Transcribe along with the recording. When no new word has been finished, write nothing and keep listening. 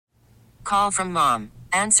Call from mom.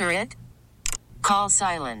 Answer it. Call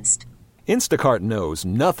silenced. Instacart knows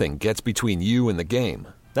nothing gets between you and the game.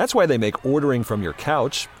 That's why they make ordering from your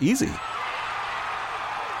couch easy.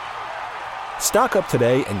 Stock up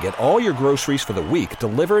today and get all your groceries for the week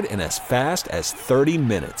delivered in as fast as 30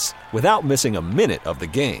 minutes without missing a minute of the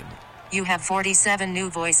game. You have 47 new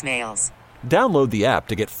voicemails. Download the app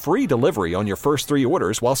to get free delivery on your first 3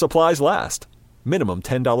 orders while supplies last. Minimum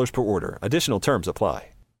 $10 per order. Additional terms apply.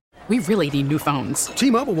 We really need new phones.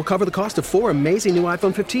 T-Mobile will cover the cost of 4 amazing new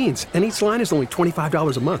iPhone 15s, and each line is only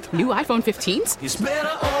 $25 a month. New iPhone 15s? It's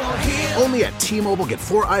better over here. Only at T-Mobile, get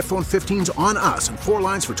 4 iPhone 15s on us and 4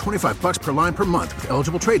 lines for $25 per line per month with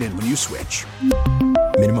eligible trade-in when you switch.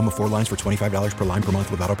 Minimum of 4 lines for $25 per line per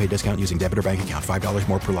month with autopay discount using debit or bank account. $5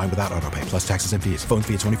 more per line without autopay, plus taxes and fees. Phone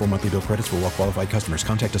fee at 24 monthly bill credits for well-qualified customers.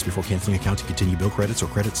 Contact us before canceling account to continue bill credits or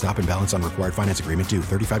credit stop and balance on required finance agreement due.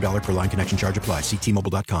 $35 per line connection charge applies. See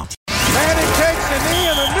T-Mobile.com. And it takes the knee,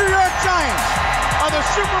 and the New York Giants are the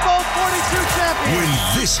Super Bowl 42 champions.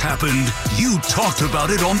 When this happened, you talked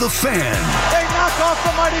about it on The Fan. They knock off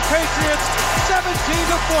the mighty Patriots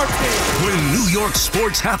 17-14. When New York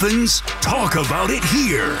sports happens, talk about it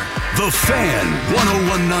here. The Fan,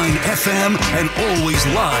 101.9 FM, and always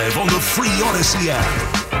live on the free Odyssey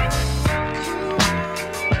app.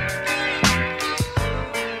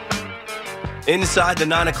 Inside the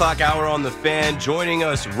 9 o'clock hour on The Fan, joining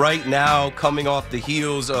us right now, coming off the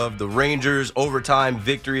heels of the Rangers' overtime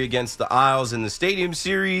victory against the Isles in the Stadium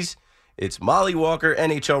Series, it's Mollie Walker,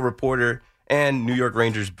 NHL reporter and New York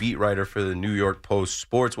Rangers beat writer for the New York Post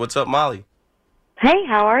Sports. What's up, Mollie? Hey,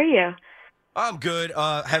 how are you? I'm good.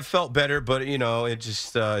 Have felt better, but, it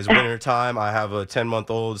just is winter time. I have a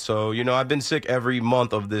 10-month-old, so, I've been sick every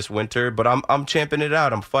month of this winter, but I'm champing it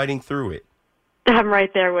out. I'm fighting through it. I'm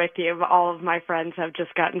right there with you. All of my friends have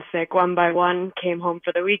just gotten sick one by one, came home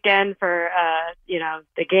for the weekend for,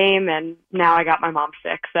 the game, and now I got my mom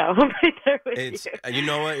sick, so I'm right there with you. You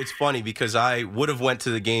know what? It's funny because I would have went to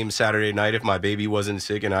the game Saturday night if my baby wasn't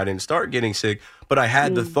sick and I didn't start getting sick, but I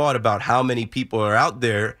had the thought about how many people are out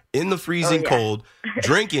there in the freezing cold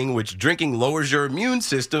drinking, which drinking lowers your immune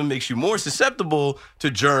system, makes you more susceptible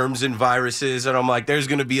to germs and viruses, and I'm like, there's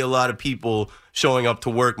going to be a lot of people showing up to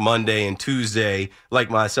work Monday and Tuesday like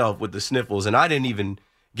myself with the sniffles, and I didn't even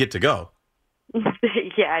get to go.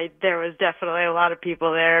 Yeah, there was definitely a lot of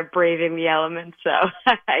people there braving the elements, so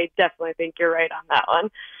I definitely think you're right on that one.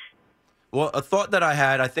 Well, a thought that I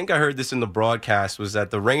had, I think I heard this in the broadcast, was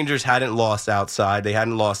that the Rangers hadn't lost outside. They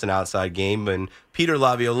hadn't lost an outside game, and Peter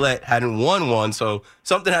Laviolette hadn't won one, so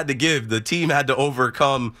something had to give. The team had to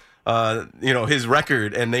overcome, his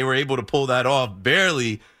record, and they were able to pull that off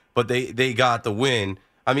barely, but they got the win.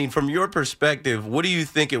 I mean, from your perspective, what do you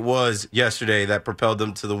think it was yesterday that propelled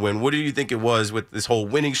them to the win? What do you think it was with this whole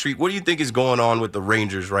winning streak? What do you think is going on with the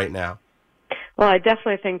Rangers right now? Well, I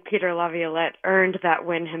definitely think Peter Laviolette earned that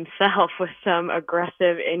win himself with some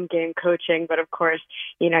aggressive in-game coaching. But, of course,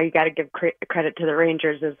 you got to give credit to the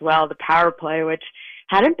Rangers as well. The power play, which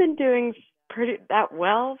hadn't been doing pretty that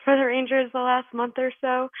well for the Rangers the last month or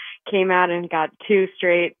so, came out and got 2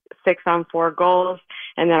 straight 6-on-4 goals.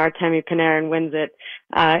 And then Artemi Panarin wins it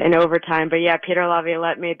in overtime. But, yeah, Peter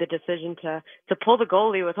Laviolette made the decision to pull the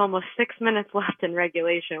goalie with almost 6 minutes left in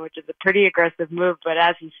regulation, which is a pretty aggressive move. But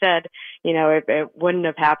as he said, it wouldn't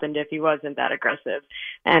have happened if he wasn't that aggressive.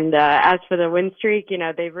 And as for the win streak,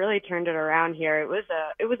 they've really turned it around here. It was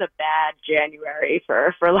a bad January,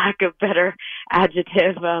 for lack of better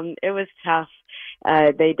adjective. It was tough.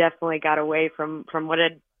 They definitely got away from what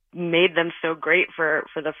had made them so great for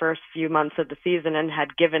the first few months of the season and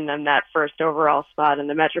had given them that first overall spot in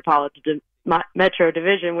the Metro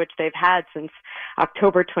Division, which they've had since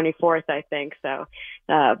October 24th, I think. So,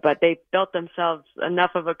 but they built themselves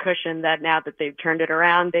enough of a cushion that now that they've turned it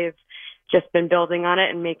around, they've just been building on it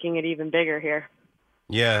and making it even bigger here.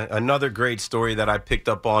 Yeah, another great story that I picked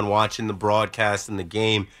up on watching the broadcast and the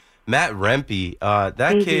game. Matt Rempe,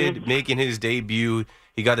 that kid making his debut,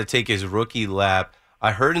 he got to take his rookie lap.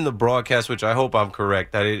 I heard in the broadcast, which I hope I'm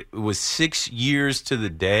correct, that it was 6 years to the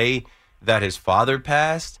day that his father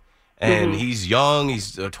passed. And he's young.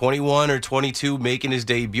 He's 21 or 22 making his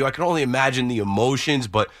debut. I can only imagine the emotions,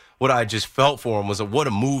 but what I just felt for him was what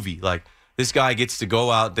a movie. Like, this guy gets to go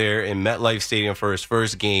out there in MetLife Stadium for his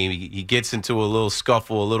first game. He gets into a little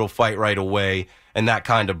scuffle, a little fight right away, and that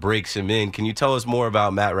kind of breaks him in. Can you tell us more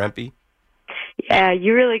about Matt Rempe? Yeah,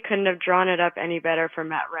 you really couldn't have drawn it up any better for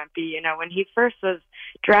Matt Rempe. When he first was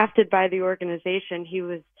drafted by the organization, he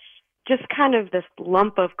was just kind of this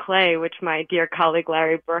lump of clay, which my dear colleague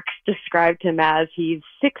Larry Brooks described him as. He's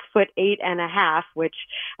 6'8.5", which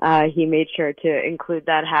he made sure to include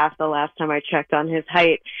that half the last time I checked on his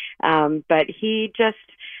height. But he just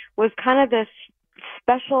was kind of this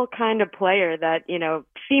special kind of player that,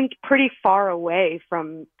 seemed pretty far away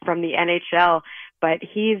from the NHL, but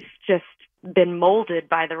he's just been molded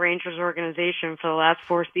by the Rangers organization for the last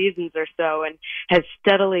 4 seasons or so and has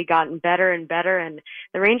steadily gotten better and better. And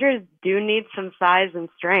the Rangers do need some size and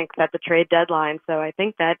strength at the trade deadline. So I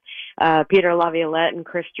think that Peter Laviolette and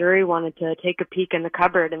Chris Drury wanted to take a peek in the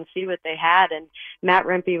cupboard and see what they had. And Matt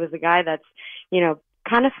Rempe was a guy that's,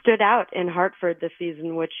 kind of stood out in Hartford this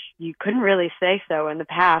season, which you couldn't really say so in the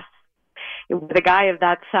past. With a guy of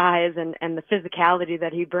that size and the physicality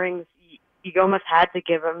that he brings, you almost had to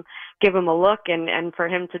give him a look, and for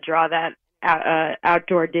him to draw that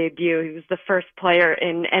outdoor debut. He was the first player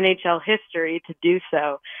in NHL history to do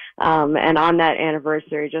so. And on that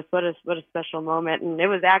anniversary, just what a special moment. And it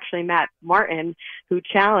was actually Matt Martin who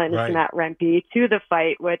challenged Matt Rempe to the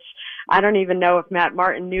fight, which I don't even know if Matt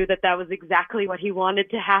Martin knew that was exactly what he wanted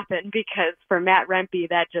to happen, because for Matt Rempe,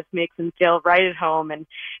 that just makes him feel right at home. And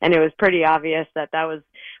it was pretty obvious that was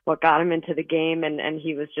what got him into the game. And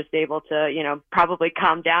he was just able to, probably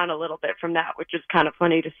calm down a little bit from that, which is kind of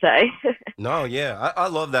funny to say. No, yeah. I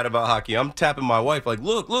love that about hockey. I'm tapping my wife like,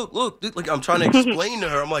 look. Like, I'm trying to explain to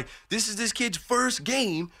her. I'm like, this is this kid's first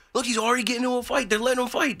game. Look, he's already getting into a fight. They're letting him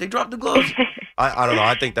fight. They dropped the gloves. I don't know.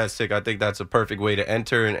 I think that's sick. I think that's a perfect way to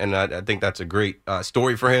enter, and I think that's a great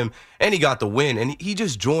story for him. And he got the win, and he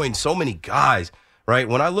just joined so many guys, right?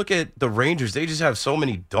 When I look at the Rangers, they just have so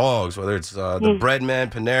many dogs, whether it's the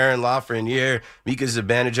Breadman, Panarin, Lafreniere, Mika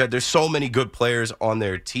Zibanejad. There's so many good players on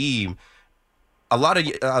their team.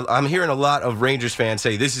 I'm hearing a lot of Rangers fans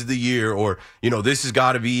say this is the year, or, this has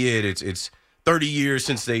got to be it. It's 30 years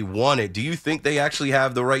since they won it. Do you think they actually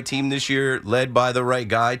have the right team this year, led by the right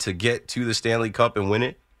guy, to get to the Stanley Cup and win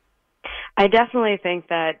it? I definitely think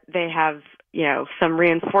that they have, some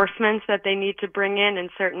reinforcements that they need to bring in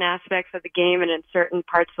certain aspects of the game and in certain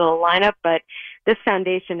parts of the lineup. But this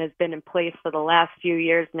foundation has been in place for the last few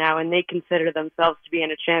years now, and they consider themselves to be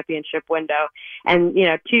in a championship window. And,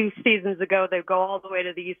 2 seasons ago, they go all the way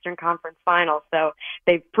to the Eastern Conference Finals. So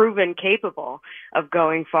they've proven capable of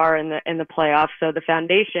going far in the playoffs. So the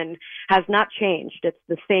foundation has not changed. It's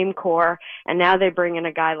the same core. And now they bring in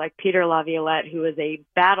a guy like Peter Laviolette, who is a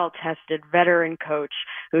battle-tested veteran coach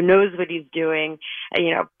who knows what he's doing,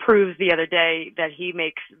 proves the other day that he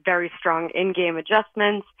makes very strong in-game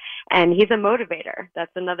adjustments, and he's a motivator.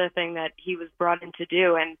 That's another thing that he was brought in to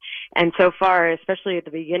do. And so far, especially at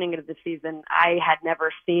the beginning of the season, I had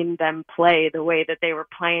never seen them play the way that they were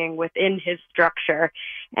playing within his structure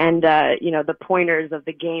and, the pointers of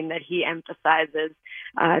the game that he emphasizes.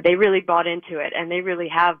 They really bought into it, and they really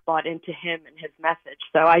have bought into him and his message.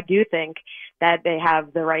 So I do think that they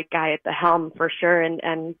have the right guy at the helm for sure.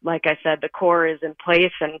 And like I said, the core is in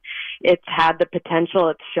place, and it's had the potential.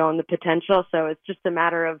 It's shown the potential. So it's just a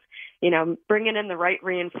matter of, bringing in the right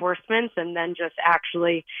reinforcements and then just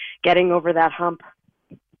actually getting over that hump.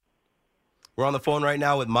 We're on the phone right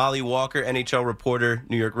now with Mollie Walker, NHL reporter,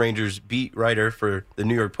 New York Rangers beat writer for the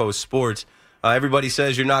New York Post Sports. Everybody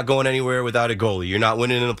says you're not going anywhere without a goalie. You're not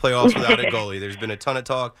winning in the playoffs without a goalie. There's been a ton of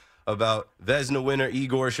talk about Vezina winner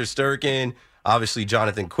Igor Shesterkin. Obviously,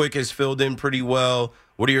 Jonathan Quick has filled in pretty well.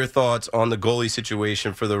 What are your thoughts on the goalie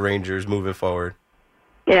situation for the Rangers moving forward?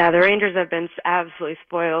 Yeah, the Rangers have been absolutely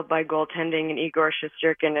spoiled by goaltending, and Igor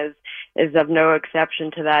Shesterkin is of no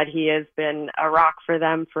exception to that. He has been a rock for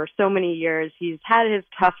them for so many years. He's had his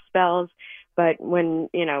tough spells, but when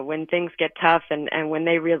things get tough and when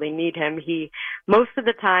they really need him, he most of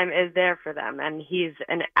the time is there for them, and he's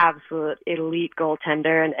an absolute elite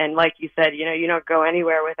goaltender. And like you said, you don't go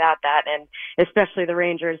anywhere without that. And especially the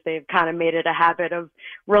Rangers, they've kind of made it a habit of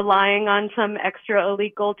relying on some extra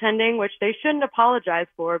elite goaltending, which they shouldn't apologize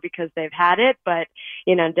for because they've had it, but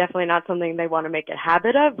definitely not something they want to make a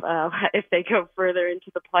habit of if they go further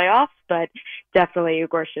into the playoffs. But definitely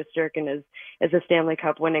Igor Shesterkin is a Stanley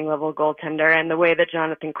Cup winning level goaltender. And the way that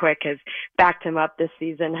Jonathan Quick has backed him up this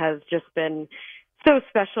season has just been so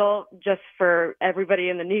special just for everybody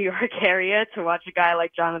in the New York area to watch a guy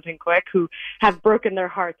like Jonathan Quick, who have broken their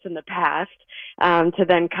hearts in the past, to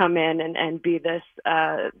then come in and be this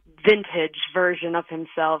vintage version of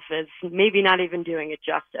himself is maybe not even doing it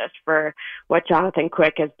justice for what Jonathan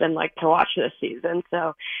Quick has been like to watch this season.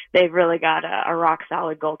 So they've really got a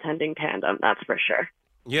rock-solid goaltending tandem, that's for sure.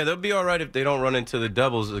 Yeah, they'll be all right if they don't run into the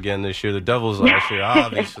Devils again this year. The Devils last year,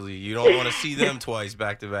 obviously, you don't want to see them twice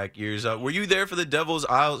back-to-back years. Were you there for the Devils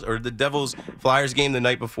Flyers game the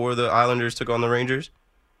night before the Islanders took on the Rangers?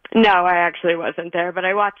 No, I actually wasn't there, but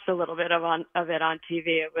I watched a little bit of it on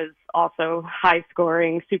TV. It was also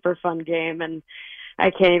high-scoring, super fun game, and I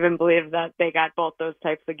can't even believe that they got both those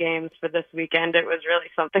types of games for this weekend. It was really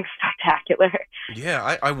something spectacular.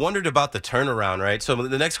 Yeah, I wondered about the turnaround, right? So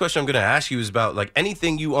the next question I'm going to ask you is about like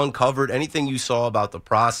anything you uncovered, anything you saw about the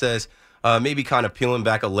process, maybe kind of peeling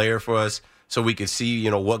back a layer for us so we could see,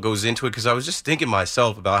 what goes into it. Because I was just thinking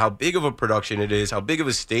myself about how big of a production it is, how big of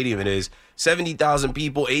a stadium it is. 70,000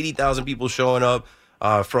 people, 80,000 people showing up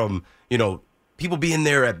from, people being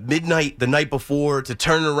there at midnight the night before to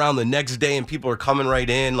turn around the next day and people are coming right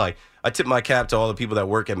in. Like, I tip my cap to all the people that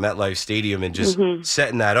work at MetLife Stadium and just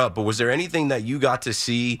setting that up. But was there anything that you got to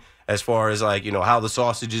see as far as like, how the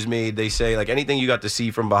sausage is made, they say, like anything you got to see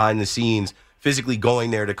from behind the scenes, physically going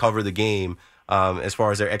there to cover the game, as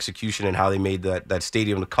far as their execution and how they made that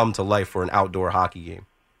stadium to come to life for an outdoor hockey game?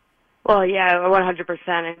 Well, yeah, 100%.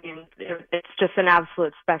 I mean, it's just an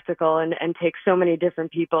absolute spectacle and takes so many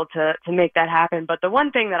different people to make that happen. But the one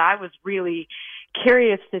thing that I was really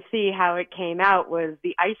curious to see how it came out was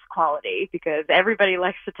the ice quality, because everybody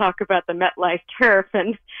likes to talk about the MetLife turf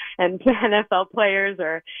and NFL players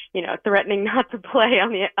are, threatening not to play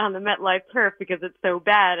on the MetLife turf because it's so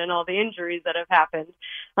bad and all the injuries that have happened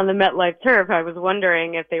on the MetLife turf. I was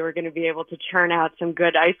wondering if they were going to be able to churn out some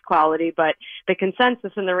good ice quality, but the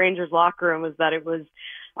consensus in the Rangers locker room was that it was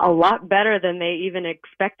a lot better than they even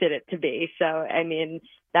expected it to be. So, I mean,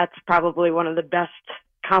 that's probably one of the best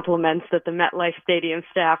compliments that the MetLife Stadium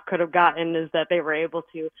staff could have gotten, is that they were able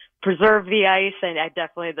to preserve the ice, and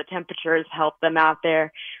definitely the temperatures helped them out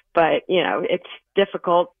there. But, it's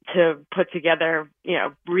difficult to put together,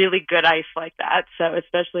 really good ice like that. So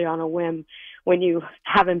especially on a whim when you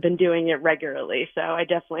haven't been doing it regularly. So I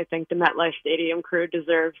definitely think the MetLife Stadium crew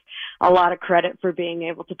deserves a lot of credit for being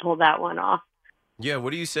able to pull that one off. Yeah,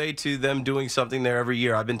 what do you say to them doing something there every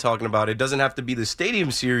year? I've been talking about it. It doesn't have to be the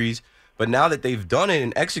Stadium Series, but now that they've done it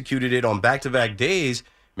and executed it on back-to-back days,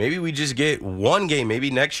 maybe we just get one game.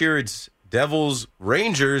 Maybe next year it's Devils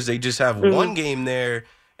Rangers. They just have one game there,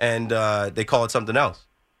 and they call it something else.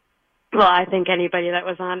 Well, I think anybody that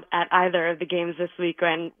was on at either of the games this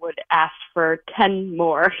weekend would ask for 10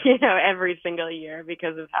 more, every single year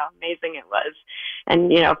because of how amazing it was.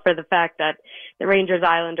 And, for the fact that the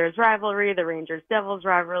Rangers-Islanders rivalry, the Rangers-Devils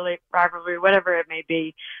rivalry, whatever it may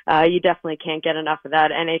be, you definitely can't get enough of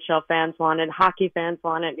that. NHL fans want it, hockey fans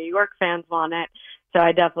want it, New York fans want it. So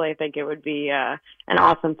I definitely think it would be an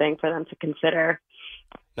awesome thing for them to consider.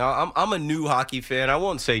 Now, I'm a new hockey fan. I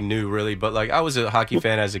won't say new, really, but like I was a hockey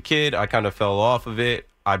fan as a kid. I kind of fell off of it.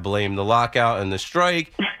 I blamed the lockout and the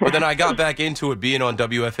strike. But then I got back into it being on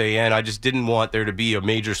WFAN. I just didn't want there to be a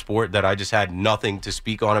major sport that I just had nothing to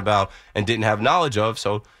speak on about and didn't have knowledge of.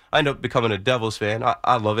 So I ended up becoming a Devils fan.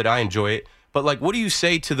 I love it. I enjoy it. But, like, what do you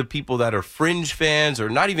say to the people that are fringe fans or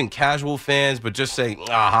not even casual fans but just say,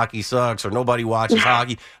 hockey sucks or nobody watches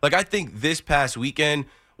hockey? Like, I think this past weekend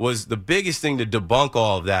was the biggest thing to debunk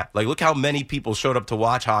all of that. Like, look how many people showed up to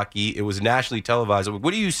watch hockey. It was nationally televised.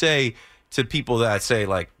 What do you say to people that say,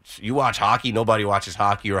 like, you watch hockey, nobody watches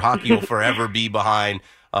hockey, or hockey will forever be behind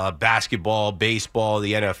basketball, baseball,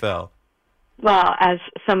 the NFL? Well, as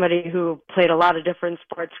somebody who played a lot of different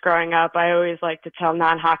sports growing up, I always like to tell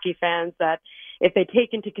non-hockey fans that if they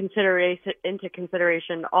take into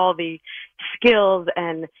consideration all the skills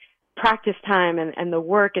and practice time and the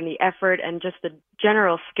work and the effort and just the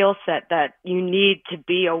general skill set that you need to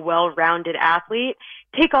be a well-rounded athlete,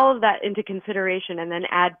 take all of that into consideration and then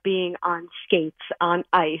add being on skates, on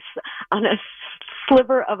ice, on a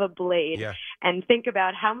sliver of a blade, and think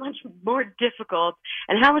about how much more difficult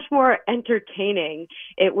and how much more entertaining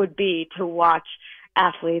it would be to watch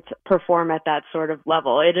athletes perform at that sort of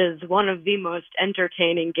level. It is one of the most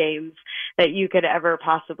entertaining games that you could ever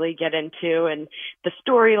possibly get into, and the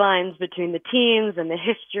storylines between the teams and the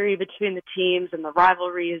history between the teams and the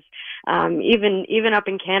rivalries, even up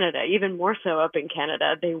in Canada, even more so up in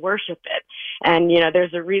Canada, they worship it. And,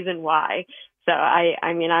 there's a reason why. So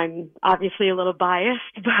I mean, I'm obviously a little biased,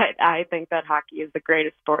 but I think that hockey is the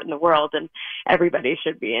greatest sport in the world, and everybody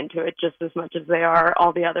should be into it just as much as they are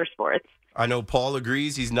all the other sports. I know Paul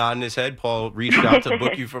agrees. He's nodding his head. Paul reached out to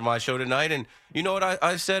book you for my show tonight. And you know what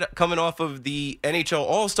I said coming off of the NHL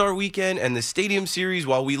All-Star Weekend and the Stadium Series,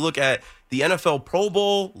 while we look at the NFL Pro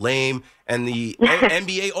Bowl, lame, and the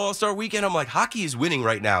NBA All-Star Weekend, I'm like, hockey is winning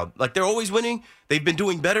right now. Like, they're always winning. They've been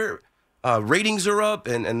doing better. Ratings are up,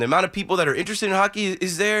 and the amount of people that are interested in hockey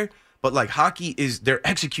is there. but like hockey they're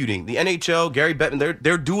executing. The NHL, Gary Bettman,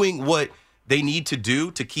 they're doing what they need to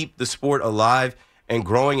do to keep the sport alive and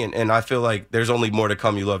growing, and I feel like there's only more to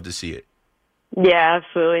come. You love to see it. Yeah,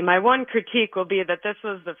 absolutely. My one critique will be that this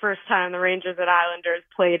was the first time the Rangers and Islanders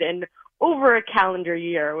played in over a calendar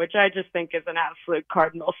year, which I just think is an absolute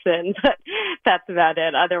cardinal sin, but that's about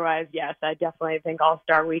it. Otherwise, yes, I definitely think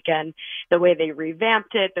All-Star Weekend, the way they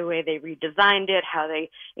revamped it, the way they redesigned it, how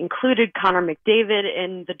they included Connor McDavid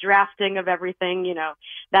in the drafting of everything,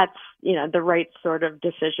 that's, the right sort of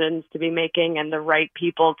decisions to be making and the right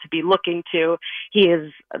people to be looking to. He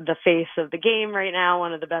is the face of the game right now,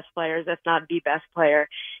 one of the best players, if not the best player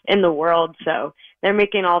in the world. So they're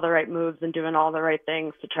making all the right moves and doing all the right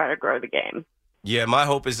things to try to grow the game. Yeah, my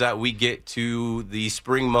hope is that we get to the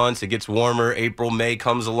spring months. It gets warmer. April, May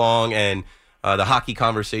comes along, and the hockey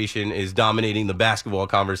conversation is dominating the basketball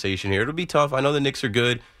conversation here. It'll be tough. I know the Knicks are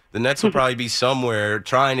good. The Nets will probably be somewhere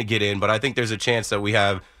trying to get in, but I think there's a chance that we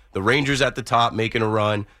have the Rangers at the top making a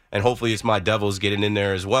run, and hopefully it's my Devils getting in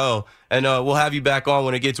there as well. And we'll have you back on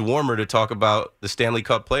when it gets warmer to talk about the Stanley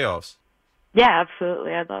Cup playoffs. Yeah,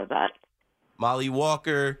 absolutely. I'd love that. Mollie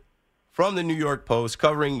Walker from the New York Post,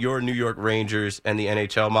 covering your New York Rangers and the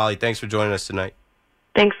NHL. Mollie, thanks for joining us tonight.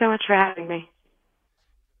 Thanks so much for having me.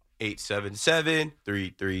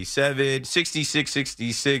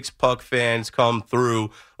 877-337-6666. Puck fans, come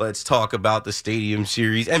through. Let's talk about the Stadium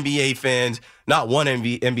Series. NBA fans, not one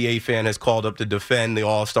NBA fan has called up to defend the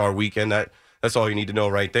All-Star Weekend. That's all you need to know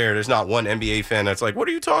right there. There's not one NBA fan that's like, what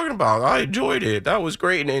are you talking about? I enjoyed it. That was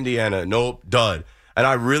great in Indiana. Nope, dud. And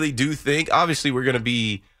I really do think, obviously, we're going to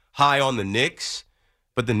be high on the Knicks,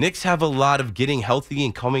 but the Knicks have a lot of getting healthy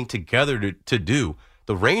and coming together to do.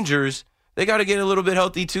 The Rangers, they got to get a little bit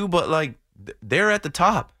healthy too, but like they're at the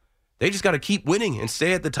top. They just got to keep winning and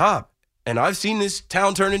stay at the top. And I've seen this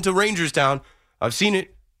town turn into Rangers town. I've seen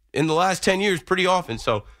it in the last 10 years pretty often.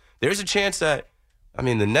 So there's a chance that,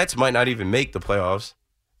 the Nets might not even make the playoffs.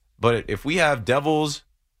 But if we have Devils,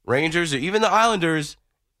 Rangers, or even the Islanders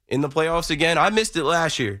in the playoffs again, I missed it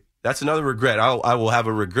last year. That's another regret. I will have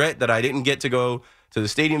a regret that I didn't get to go to the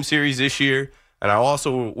Stadium Series this year. And I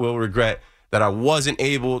also will regret that I wasn't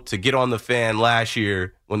able to get on the fan last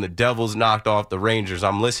year when the Devils knocked off the Rangers.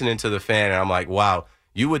 I'm listening to the fan, and I'm like, wow,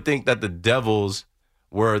 you would think that the Devils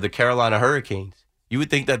were the Carolina Hurricanes. You would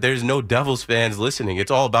think that there's no Devils fans listening.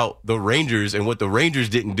 It's all about the Rangers and what the Rangers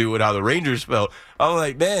didn't do and how the Rangers felt. I'm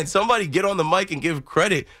like, man, somebody get on the mic and give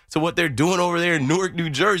credit to what they're doing over there in Newark, New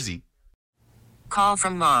Jersey. Call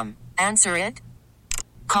from mom. Answer it.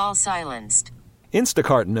 Call silenced.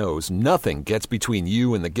 Instacart knows nothing gets between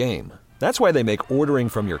you and the game. That's why they make ordering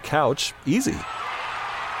from your couch easy.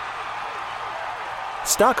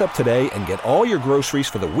 Stock up today and get all your groceries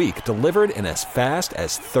for the week delivered in as fast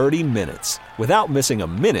as 30 minutes without missing a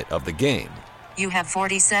minute of the game. You have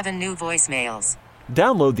 47 new voicemails.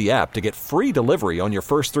 Download the app to get free delivery on your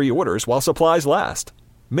first 3 orders while supplies last.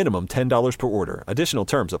 Minimum $10 per order. Additional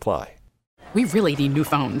terms apply. We really need new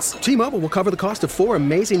phones. T-Mobile will cover the cost of 4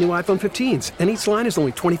 amazing new iPhone 15s, and each line is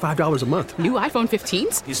only $25 a month. New iPhone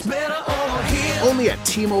 15s? It's better over here. Only at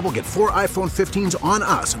T-Mobile, get 4 iPhone 15s on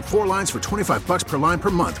us and 4 lines for $25 per line per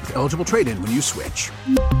month with eligible trade-in when you switch.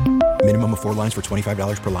 Minimum of 4 lines for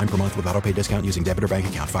 $25 per line per month with autopay discount using debit or bank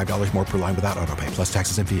account. $5 more per line without autopay, plus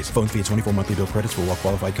taxes and fees. Phone fee at 24 monthly bill credits for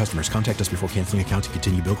well-qualified customers. Contact us before canceling account to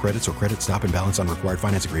continue bill credits or credit stop and balance on required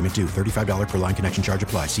finance agreement due. $35 per line connection charge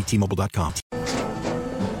applies. See T-Mobile.com.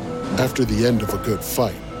 After the end of a good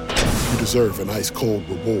fight, you deserve an ice-cold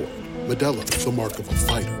reward. Modelo is the mark of a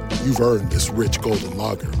fighter. You've earned this rich golden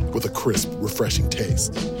lager with a crisp, refreshing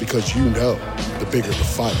taste. Because you know, the bigger the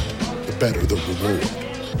fight, the better the reward.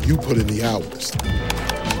 You put in the hours,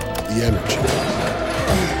 the energy,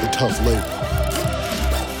 the tough labor.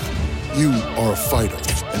 You are a fighter,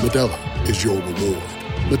 and Modelo is your reward.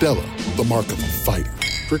 Modelo, the mark of a fighter.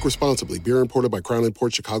 Drink responsibly. Beer imported by Crown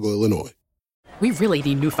Imports, Chicago, Illinois. We really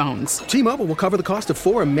need new phones. T-Mobile will cover the cost of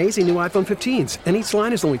 4 amazing new iPhone 15s, and each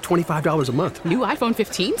line is only $25 a month. New iPhone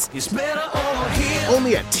 15s? It's better over here.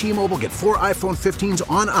 Only at T-Mobile, get 4 iPhone 15s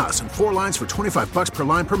on us and 4 lines for $25 per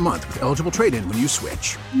line per month with eligible trade-in when you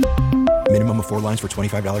switch. Minimum of 4 lines for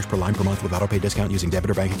 $25 per line per month with autopay discount using debit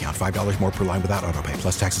or bank account. $5 more per line without autopay,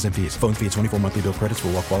 plus taxes and fees. Phone fee at 24 monthly bill credits for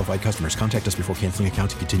well-qualified customers. Contact us before canceling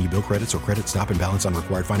account to continue bill credits or credit stop and balance on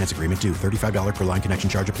required finance agreement due. $35 per line connection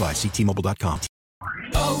charge applies. See T-Mobile.com.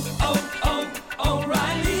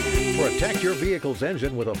 For a Protect your vehicle's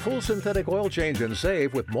engine with a full synthetic oil change and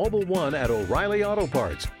save with Mobile One at O'Reilly Auto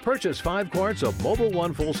Parts. Purchase 5 quarts of Mobile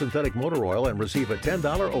One full synthetic motor oil and receive a $10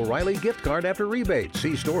 O'Reilly gift card after rebate.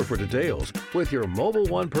 See store for details. With your Mobile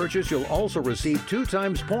One purchase, you'll also receive 2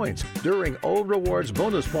 times points during O Rewards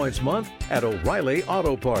Bonus Points Month at O'Reilly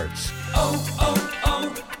Auto Parts.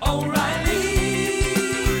 O'Reilly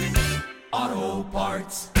Auto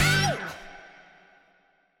Parts.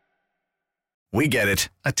 We get it.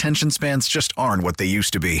 Attention spans just aren't what they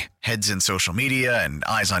used to be. Heads in social media and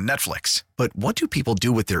eyes on Netflix. But what do people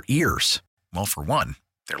do with their ears? Well, for one,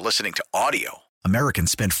 they're listening to audio. Americans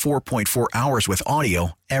spend 4.4 hours with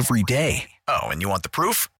audio every day. Oh, and you want the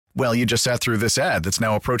proof? Well, you just sat through this ad that's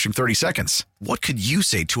now approaching 30 seconds. What could you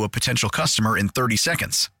say to a potential customer in 30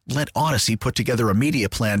 seconds? Let Odyssey put together a media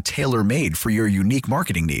plan tailor-made for your unique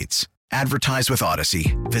marketing needs. Advertise with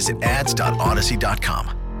Odyssey. Visit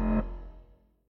ads.odyssey.com.